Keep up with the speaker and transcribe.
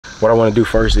what I want to do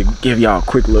first is give y'all a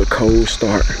quick little cold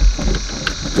start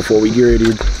before we get ready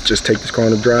to just take this car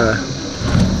on the drive.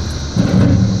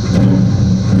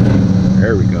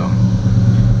 There we go.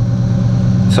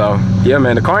 So yeah,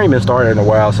 man, the car ain't been started in a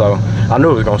while, so I knew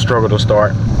it was gonna struggle to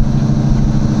start.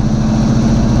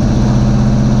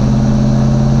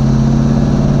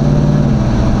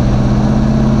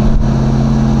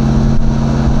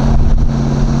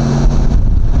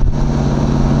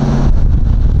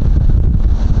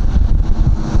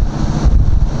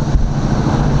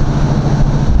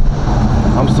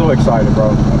 I'm so excited, bro.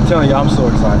 I'm telling you, I'm so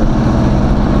excited.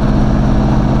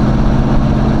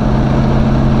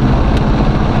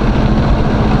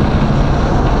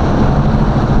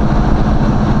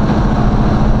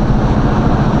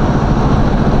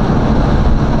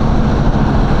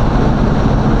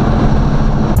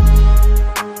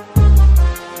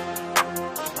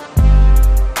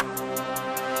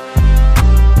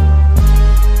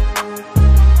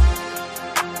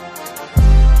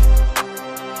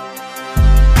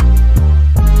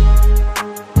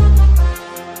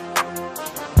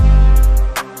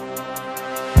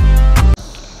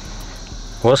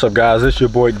 What's up, guys? It's your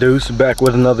boy Deuce back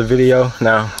with another video.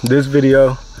 Now this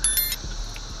video,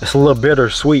 it's a little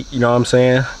bittersweet, you know what I'm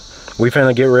saying? We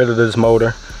finna get rid of this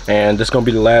motor and this gonna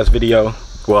be the last video.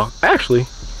 Well, actually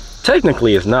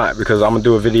technically it's not, because I'm gonna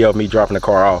do a video of me dropping the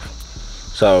car off.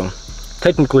 So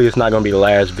technically it's not gonna be the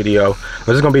last video,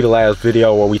 but it's gonna be the last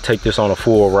video where we take this on a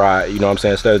full ride, you know what I'm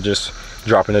saying, instead of just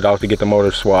dropping it off to get the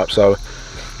motor swapped. So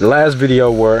the last video,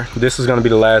 where this is gonna be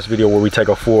the last video where we take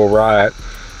a full ride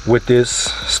with this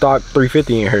stock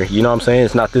 350 in here, you know what I'm saying?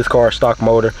 It's not this car's stock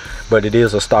motor, but it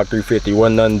is a stock 350.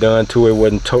 Wasn't nothing done to it,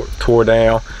 wasn't tore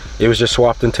down. It was just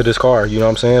swapped into this car, you know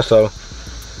what I'm saying? So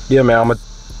yeah, man, I'm gonna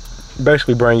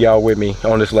basically bring y'all with me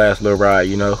on this last little ride,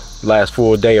 you know, last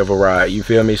full day of a ride, you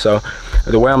feel me? So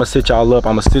the way I'm gonna sit y'all up,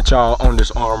 I'm gonna sit y'all on this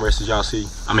armrest, as y'all see.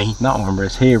 I mean, not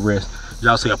armrest, headrest.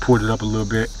 Y'all see I pulled it up a little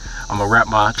bit. I'm gonna wrap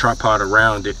my tripod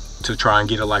around it to try and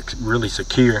get it like really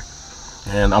secure.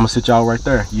 And I'm gonna sit y'all right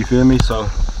there, you feel me? So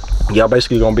y'all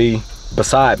basically gonna be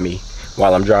beside me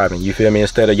while I'm driving, you feel me?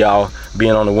 Instead of y'all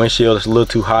being on the windshield, it's a little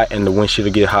too hot and the windshield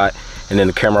will get hot and then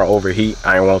the camera overheat.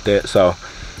 I ain't want that. So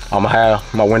I'm gonna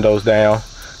have my windows down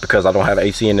because I don't have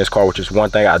AC in this car, which is one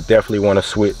thing I definitely want to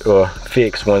switch or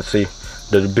fix once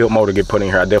the built motor get put in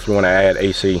here. I definitely want to add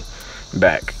AC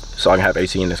back so I can have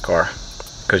AC in this car.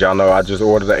 Because y'all know I just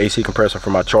ordered the AC compressor for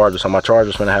my charger, so my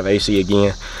charger's gonna have AC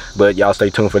again. But y'all stay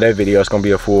tuned for that video. It's gonna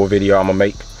be a full video I'm gonna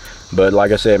make. But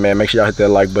like I said, man, make sure y'all hit that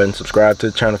like button, subscribe to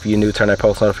the channel if you're new, turn that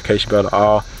post notification bell to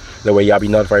all. That way y'all be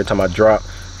notified every time I drop.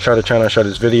 Share the channel, share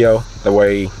this video. That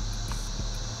way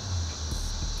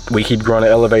we keep growing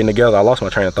and elevating together. I lost my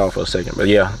train of thought for a second, but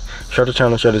yeah, share the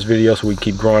channel, share this video so we can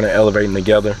keep growing and elevating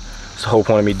together. It's the whole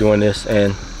point of me doing this.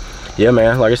 And yeah,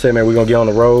 man, like I said, man, we're gonna get on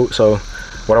the road. So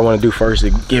what I want to do first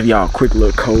is give y'all a quick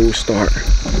little cold start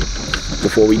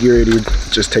before we get ready to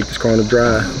just take this car on the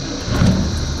drive.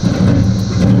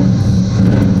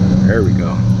 There we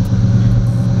go.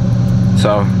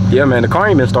 So yeah, man, the car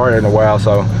ain't been started in a while,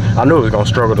 so I knew it was gonna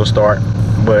struggle to start,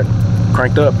 but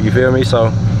cranked up, you feel me? So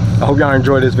I hope y'all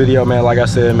enjoyed this video, man, like I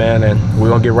said, man, and we're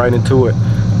gonna get right into it.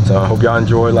 So I hope y'all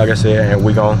enjoyed, like I said, and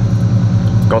we're gonna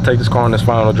take this car on this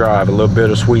final drive. A little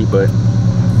bittersweet, but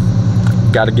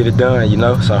gotta get it done, you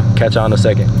know? So catch y'all in a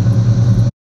second.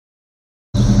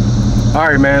 All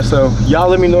right, man, so y'all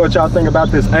let me know what y'all think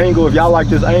about this angle. If y'all like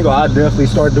this angle, I'll definitely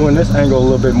start doing this angle a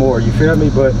little bit more, you feel me?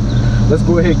 But let's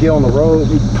go ahead and get on the road. Let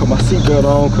me put my seatbelt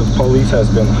on because police has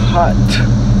been hot,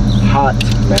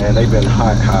 man. They've been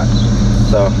hot.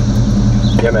 So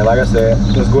yeah, man, like I said,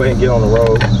 let's go ahead and get on the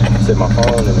road. Set my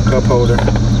phone in the cup holder.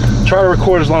 Try to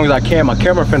record as long as I can. My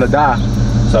camera finna die,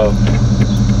 so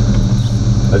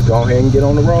let's go ahead and get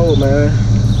on the road, man.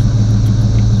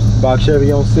 Box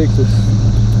Chevy on 6s.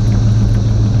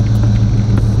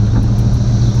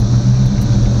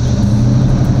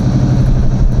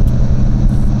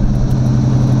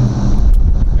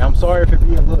 I'm sorry if it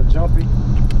be a little jumpy.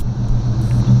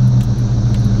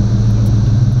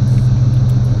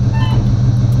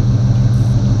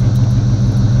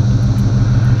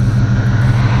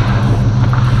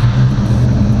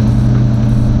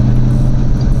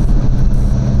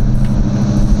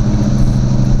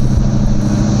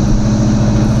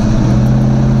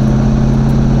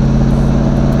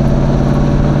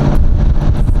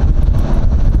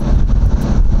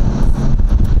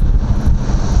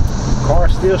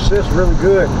 Still shifts really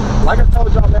good. Like I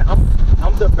told y'all, man,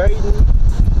 I'm debating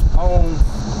on,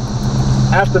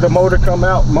 after the motor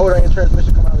and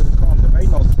transmission come out of the car, I'm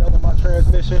debating on selling my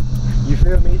transmission You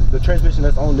feel me? The transmission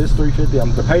that's on this 350,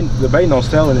 I'm debating on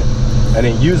selling it and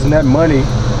then using that money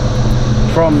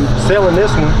from selling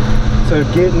this one to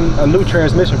getting a new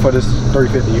transmission for this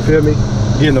 350. You feel me?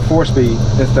 Getting a 4-speed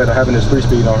instead of having this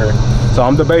 3-speed on here. So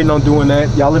I'm debating on doing that.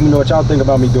 Y'all let me know what y'all think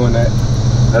about me doing that.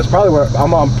 That's probably what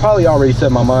I'm probably already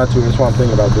set my mind to. That's what I'm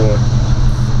thinking about doing.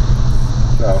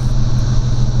 So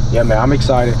yeah, man, I'm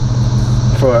excited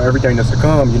for everything that's to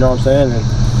come. You know what I'm saying? And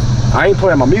I ain't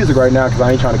playing my music right now because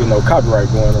I ain't trying to get no copyright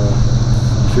going on.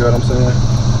 You feel what I'm saying?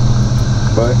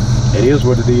 But it is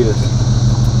what it is.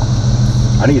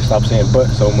 I need to stop saying but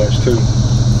so much too.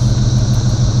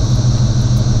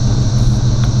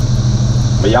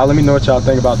 But y'all let me know what y'all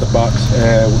think about the box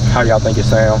and how y'all think it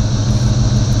sound.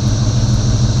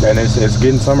 And it's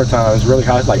getting summertime. It's really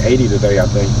hot. It's like 80 today, I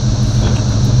think.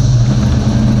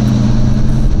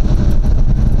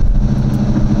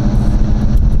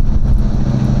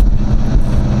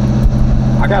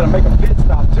 I gotta make a pit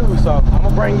stop too, so I'm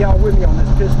gonna bring y'all with me on this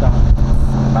pit stop.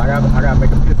 I gotta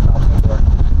make a pit stop somewhere.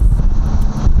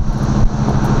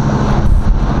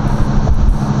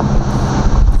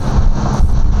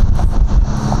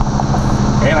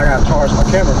 And I gotta charge my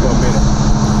camera for a minute.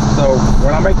 So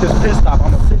when I make this pit stop,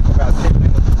 I'm gonna sit for about 10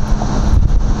 minutes.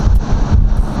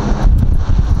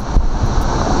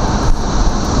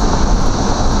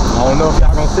 I don't know if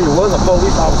y'all gonna see, there was a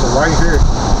police officer right here.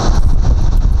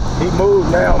 He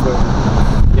moved now, but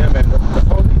yeah, man, the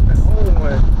police been on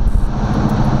one.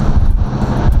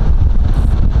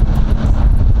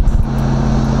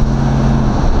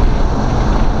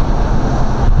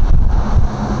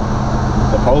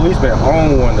 The police been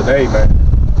on one today, man.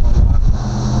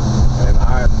 And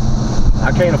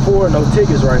I can't afford no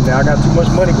tickets right now. I got too much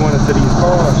money going into these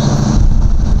cars.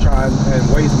 Trying and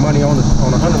waste money on a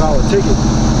 $100 ticket.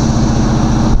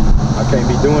 I can't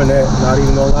be doing that. Not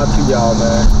even gonna lie to y'all,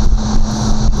 man.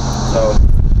 So,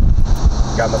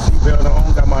 got my seatbelt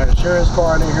on, got my insurance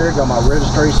card in here, got my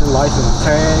registration, license,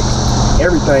 tags,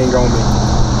 everything on me.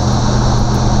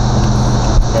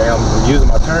 And I'm using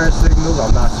my turn signals,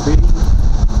 I'm not speeding.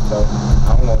 So,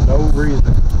 I don't want no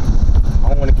reason. I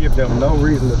don't want to give them no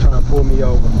reason to try and pull me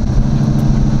over.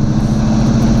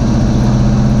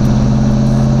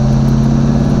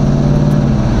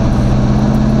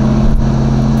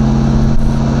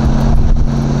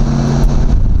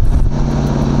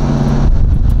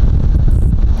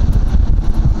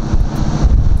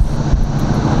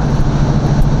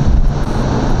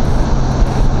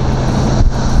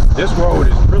 This road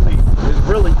is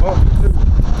really bumpy too.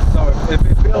 So if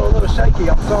it feels a little shaky,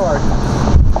 I'm sorry.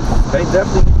 They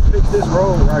definitely need to fix this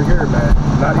road right here, man.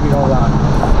 Not even gonna lie.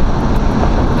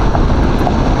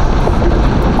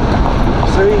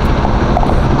 See?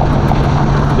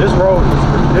 This road is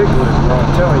ridiculous, bro,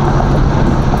 I'm telling you.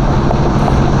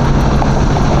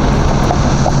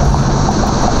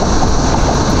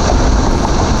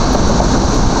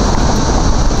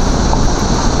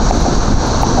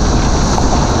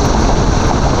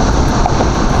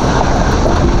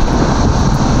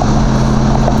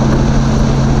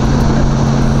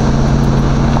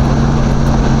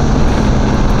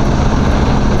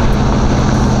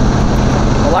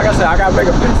 I gotta make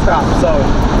a pit stop, so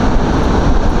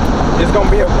it's gonna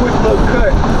be a quick little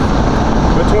cut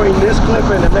between this clip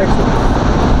and the next one.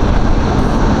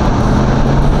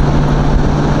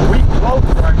 We close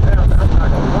right now, man, I'm not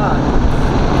gonna lie.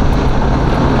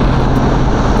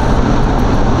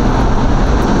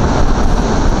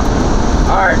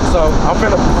 Alright, so I'm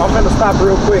finna stop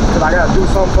real quick because I gotta do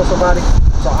something for somebody.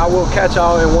 So I will catch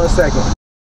y'all in 1 second.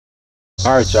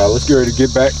 Alright, y'all, let's get ready to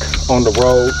get back on the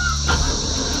road.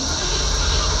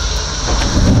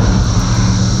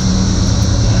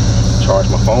 Charge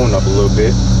my phone up a little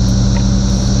bit.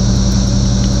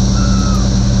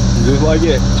 Just like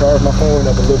it, charge my phone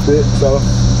up a little bit. So,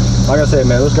 like I said,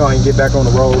 man, let's go ahead and get back on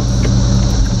the road.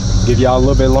 Give y'all a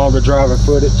little bit longer driving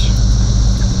footage.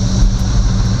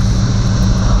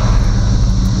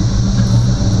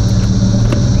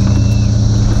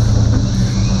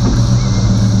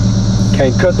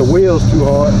 Can't cut the wheels too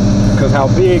hard because how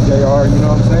big they are, you know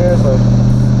what I'm saying? So,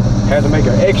 had to make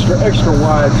an extra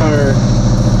wide turn.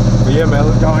 But yeah, man,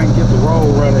 let's go ahead and get the road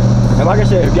running. And like I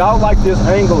said, if y'all like this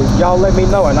angle, y'all let me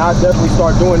know, and I'll definitely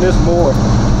start doing this more,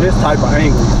 this type of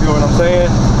angle. You feel what I'm saying?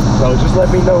 So just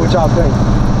let me know what y'all think.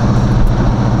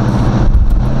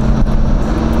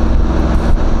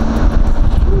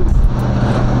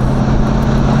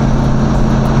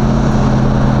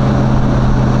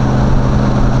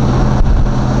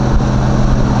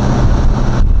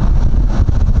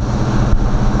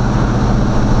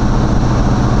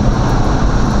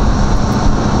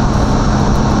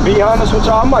 Be honest with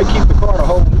y'all, I might keep the car the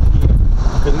whole weekend.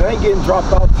 ain't getting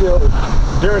dropped off till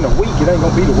during the week. It ain't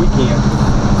gonna be the weekend.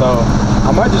 So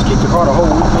I might just keep the car the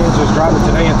whole weekend, just drive it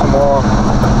today and tomorrow.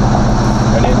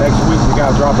 And then next week we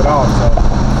gotta drop it off. So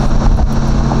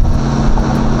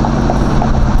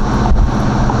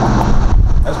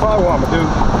that's probably what I'm gonna do.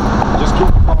 Just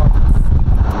keep the car.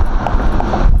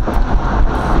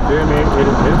 You feel me?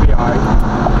 It'll be alright.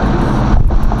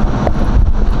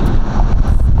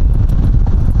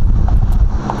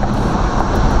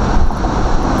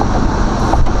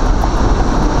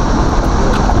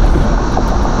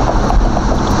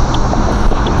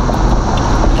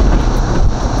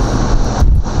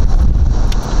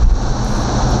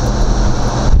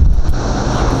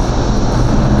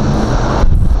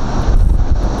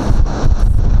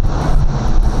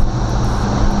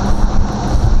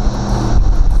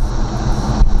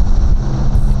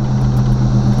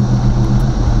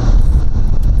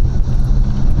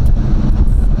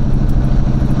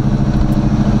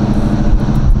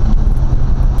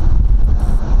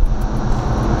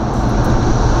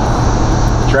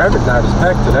 Traffic night is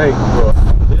packed today, but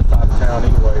on this side of town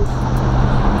anyways.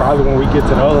 Probably when we get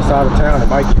to the other side of town, it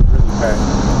might get really packed.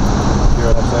 You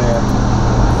know what I'm saying?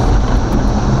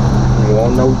 We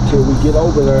won't know till we get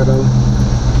over there though.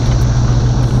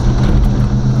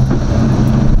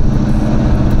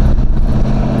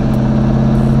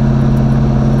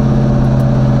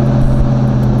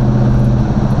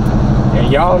 And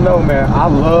y'all know, man, I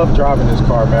love driving this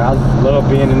car, man. I love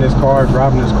being in this car,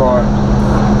 driving this car,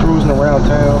 cruising around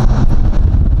town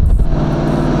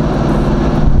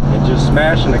and just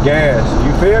smashing the gas.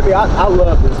 You feel me? I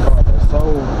love this car, man,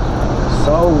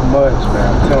 so much,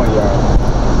 man. I'm telling y'all,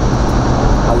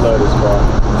 I love this car.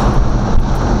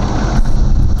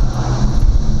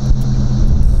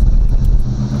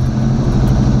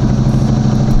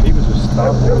 People just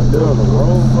stop in the middle of the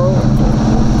road, bro.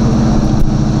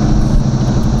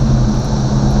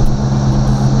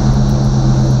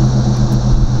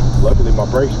 Luckily my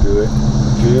brakes good,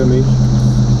 you feel me?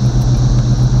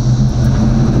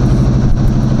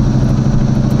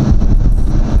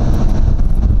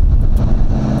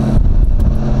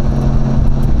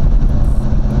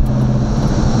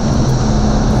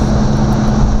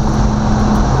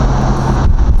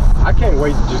 I can't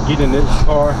wait to just get in this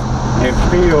car and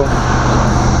feel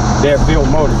that built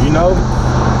motor, you know?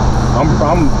 I'm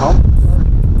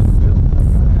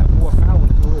have more power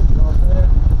to it, you know what I'm saying?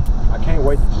 I can't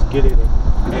wait to just get it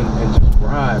and just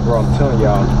ride, bro. I'm telling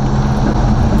y'all,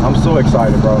 I'm so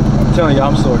excited, bro. I'm telling y'all,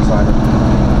 I'm so excited.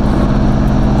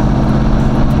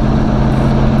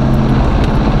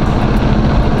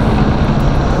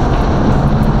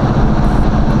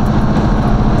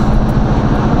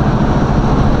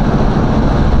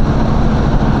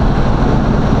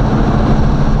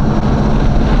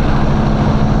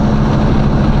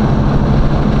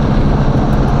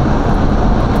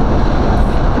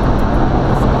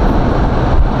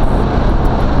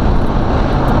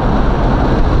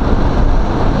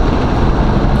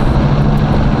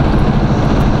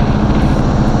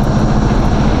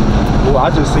 I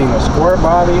just seen a square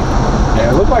body and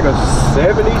it looked like a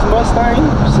 70s Mustang,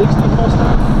 60s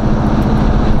Mustang.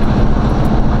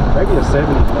 Maybe a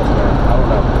 70s Mustang, I don't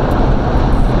know.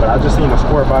 But I just seen a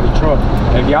square body truck.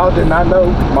 And if y'all did not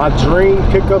know, my dream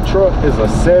pickup truck is a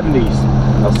 70s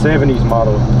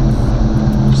model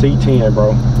C10,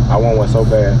 bro. I want one so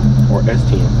bad. Or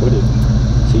S10, what is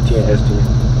it? C10,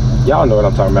 S10. Y'all know what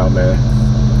I'm talking about, man.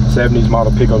 70s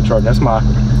model pickup truck. That's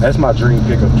my dream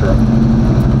pickup truck.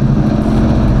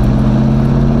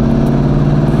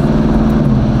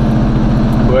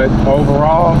 But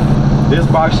overall, this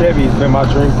box Chevy has been my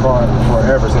dream car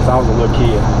forever, since I was a little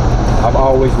kid. I've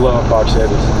always loved box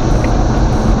Chevys.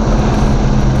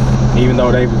 Even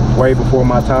though they way before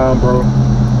my time, bro,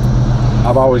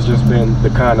 I've always just been the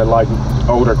kind of like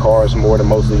older cars more than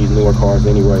most of these newer cars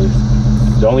anyways.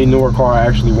 The only newer car I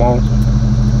actually want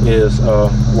is a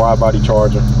wide body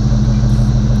Charger.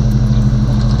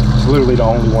 It's literally the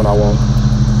only one I want.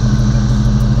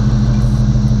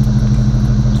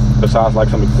 Besides like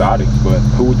some exotics, but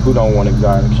who don't want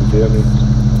exotics, you feel me?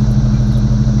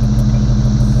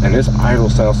 And this idle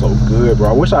sounds so good, bro.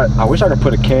 I wish I could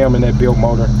put a cam in that built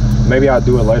motor. Maybe I'll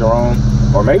do it later on,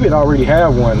 or maybe it already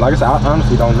have one. Like I said, I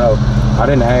honestly don't know. I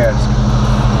didn't ask.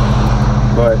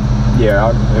 But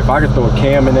yeah, if I could throw a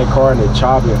cam in that car and it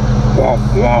chop it, womp,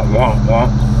 womp, womp,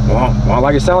 womp, womp, womp.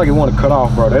 Like it sounds like it want to cut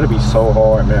off, bro. That'd be so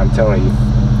hard, man. I'm telling you,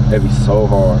 that'd be so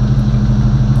hard.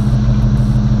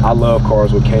 I love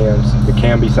cars with cams. The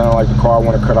cam be sounding like the car I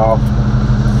want to cut off.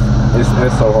 It's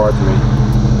so hard to me.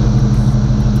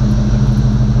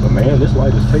 But man, this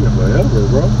light is taking forever,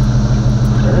 bro.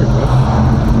 There you go.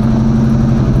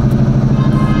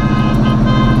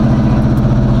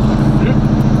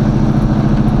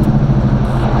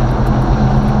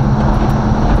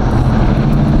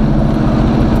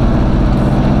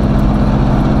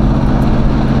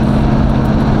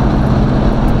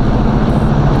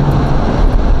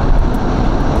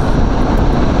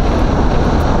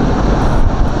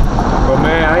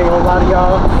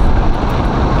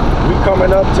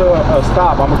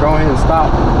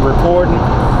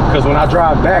 because when I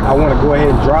drive back, I want to go ahead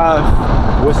and drive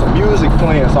with some music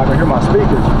playing so I can hear my speakers,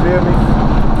 you feel me?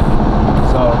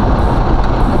 So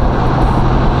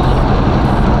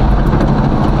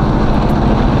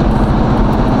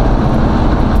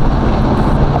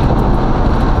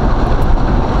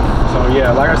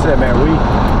yeah, like I said, man,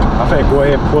 I finna go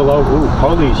ahead and pull over. Ooh,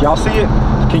 police, y'all see it?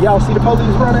 Can y'all see the police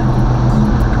running?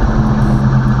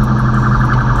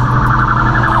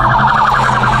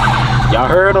 Y'all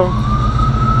heard them?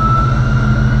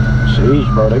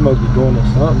 Sheesh, bro, they must be doing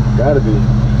something. Gotta be.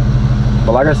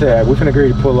 But like I said, we finna agree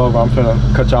to pull over. I'm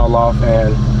finna cut y'all off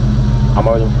and I'm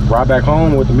gonna ride back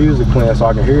home with the music playing so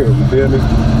I can hear it, you feel me?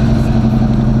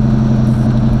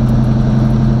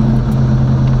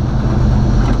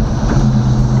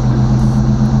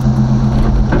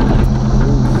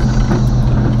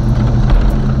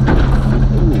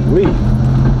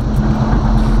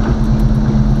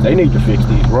 They need to fix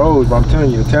these roads, but I'm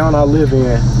telling you, the town I live in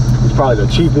is probably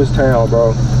the cheapest town,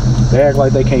 bro. They act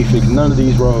like they can't fix none of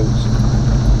these roads.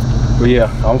 But yeah,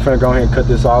 I'm finna go ahead and cut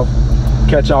this off.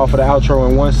 Catch y'all for the outro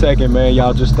in 1 second, man.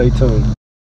 Y'all just stay tuned.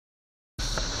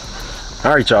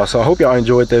 All right, y'all, so I hope y'all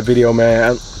enjoyed that video,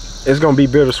 man. It's gonna be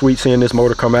bittersweet seeing this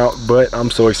motor come out, but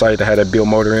I'm so excited to have that built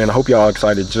motor in. I hope y'all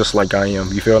excited just like I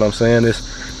am. You feel what I'm saying?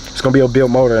 It's gonna be a built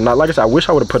motor, and like I said, I wish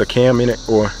I would have put a cam in it,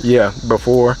 or yeah,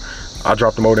 before I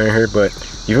dropped the motor in here, but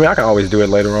you feel me? I can always do it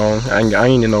later on. I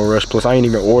ain't in no rush. Plus, I ain't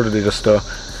even ordered it and stuff.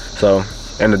 So,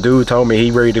 and the dude told me he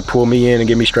ready to pull me in and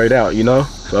get me straight out, you know?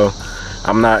 So,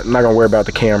 I'm not gonna worry about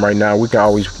the cam right now. We can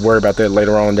always worry about that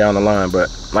later on down the line.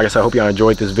 But like I said, I hope y'all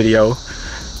enjoyed this video.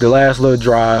 The last little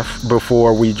drive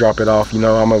before we drop it off, you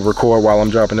know, I'm gonna record while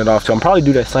I'm dropping it off. So I'm probably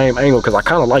do that same angle because I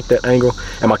kind of like that angle,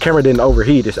 and my camera didn't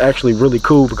overheat. It's actually really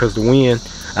cool because the wind,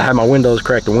 I had my windows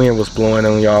cracked, the wind was blowing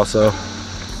on y'all. So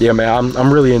yeah, man,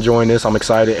 I'm really enjoying this. I'm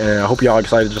excited, and I hope y'all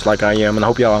excited just like I am, and I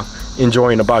hope y'all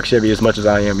enjoying the box Chevy as much as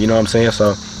I am, you know what I'm saying?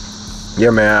 So yeah,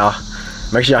 man,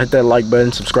 make sure y'all hit that like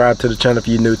button, subscribe to the channel if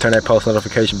you're new, turn that post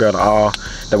notification bell to all.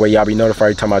 That way y'all be notified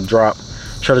every time I drop.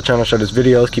 Share the channel, share this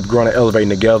videos, keep growing and elevating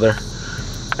together.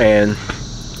 And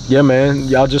yeah, man,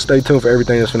 y'all just stay tuned for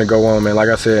everything that's gonna go on, man. Like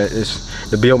I said, it's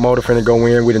the built motor finna go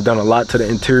in. We done a lot to the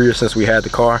interior since we had the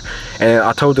car. And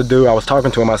I told the dude, I was talking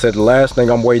to him, I said the last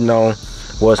thing I'm waiting on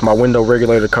was my window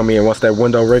regulator to come in. Once that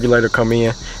window regulator come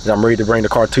in, and I'm ready to bring the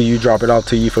car to you, drop it off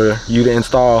to you for you to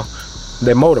install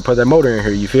that motor, put that motor in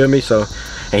here, you feel me? So,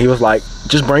 and he was like,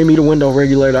 just bring me the window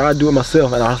regulator, I'll do it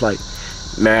myself. And I was like,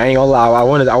 man, I ain't gonna lie, I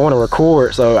want to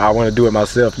record, so I want to do it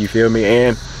myself, you feel me?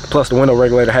 And plus the window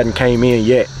regulator hadn't came in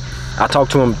yet. I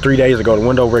talked to him 3 days ago. The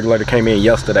window regulator came in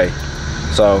yesterday.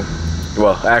 So,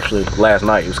 well, actually last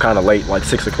night. It was kind of late, like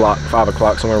 6 o'clock, 5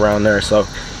 o'clock, somewhere around there. So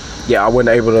yeah, I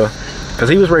wasn't able to, because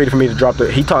he was ready for me to drop the,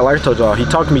 like I told y'all, he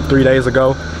talked to me 3 days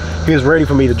ago. He was ready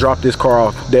for me to drop this car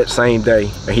off that same day,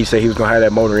 and he said he was gonna have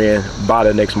that motor in by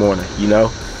the next morning, you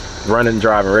know, running,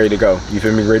 driving, ready to go, you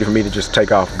feel me? Ready for me to just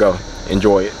take off and go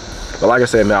enjoy it. But like I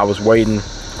said, man, I was waiting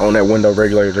on that window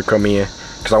regulator to come in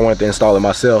because I wanted to install it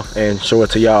myself and show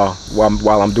it to y'all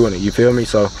while I'm doing it, you feel me?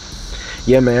 So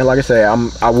yeah, man, like I said,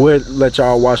 I would let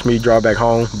y'all watch me drive back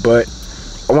home, but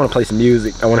I want to play some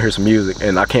music. I want to hear some music,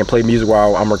 and I can't play music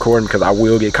while I'm recording because I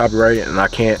will get copyrighted, and I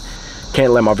can't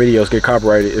let my videos get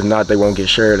copyrighted. If not, they won't get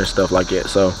shared and stuff like that.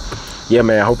 So yeah,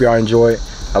 man, I hope y'all enjoy it.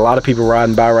 A lot of people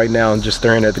riding by right now and just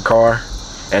staring at the car,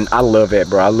 and I love that,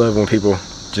 bro. I love when people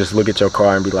just look at your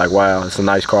car and be like, wow, it's a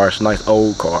nice car, it's a nice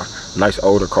old car, nice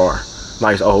older car,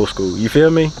 nice old school, you feel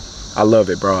me? I love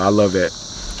it, bro. I love that.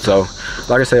 So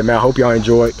like I said, man, I hope y'all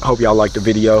enjoyed, hope y'all liked the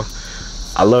video.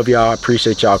 I love y'all, I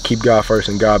appreciate y'all. Keep God first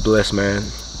and God bless, man.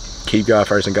 Keep God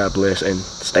first and God bless, and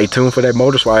stay tuned for that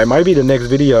motor swap. It might be the next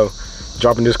video,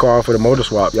 dropping this car off for the motor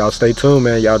swap. Y'all stay tuned,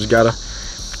 man. Y'all gotta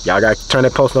turn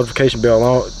that post notification bell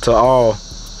on to all,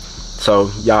 so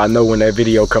y'all know when that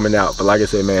video coming out. But like I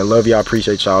said, man, love y'all,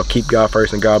 appreciate y'all. Keep God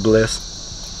first and God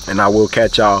bless, and I will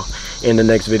catch y'all in the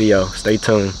next video. Stay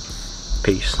tuned.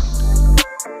 Peace.